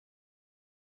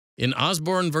In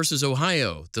Osborne v.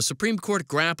 Ohio, the Supreme Court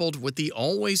grappled with the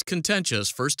always contentious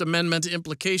First Amendment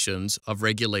implications of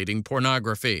regulating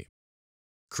pornography.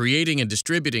 Creating and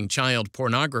distributing child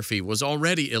pornography was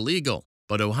already illegal,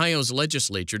 but Ohio's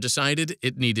legislature decided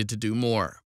it needed to do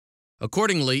more.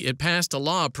 Accordingly, it passed a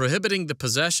law prohibiting the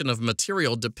possession of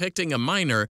material depicting a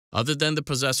minor other than the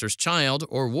possessor's child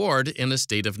or ward in a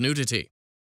state of nudity.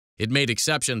 It made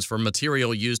exceptions for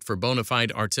material used for bona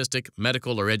fide artistic,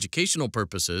 medical, or educational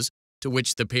purposes to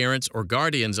which the parents or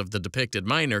guardians of the depicted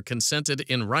minor consented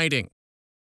in writing.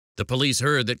 The police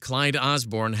heard that Clyde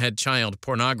Osborne had child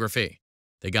pornography.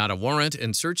 They got a warrant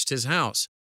and searched his house.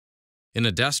 In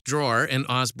a desk drawer in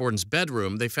Osborne's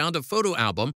bedroom, they found a photo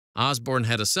album Osborne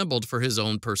had assembled for his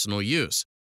own personal use.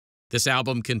 This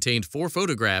album contained 4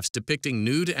 photographs depicting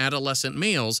nude adolescent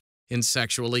males in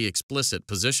sexually explicit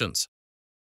positions.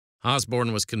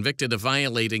 Osborne was convicted of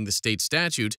violating the state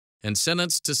statute and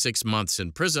sentenced to 6 months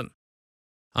in prison.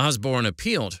 Osborne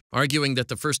appealed, arguing that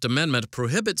the First Amendment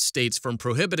prohibits states from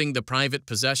prohibiting the private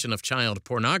possession of child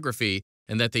pornography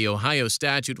and that the Ohio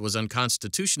statute was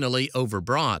unconstitutionally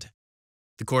overbroad.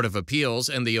 The Court of Appeals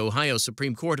and the Ohio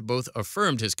Supreme Court both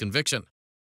affirmed his conviction.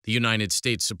 The United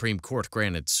States Supreme Court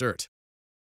granted cert.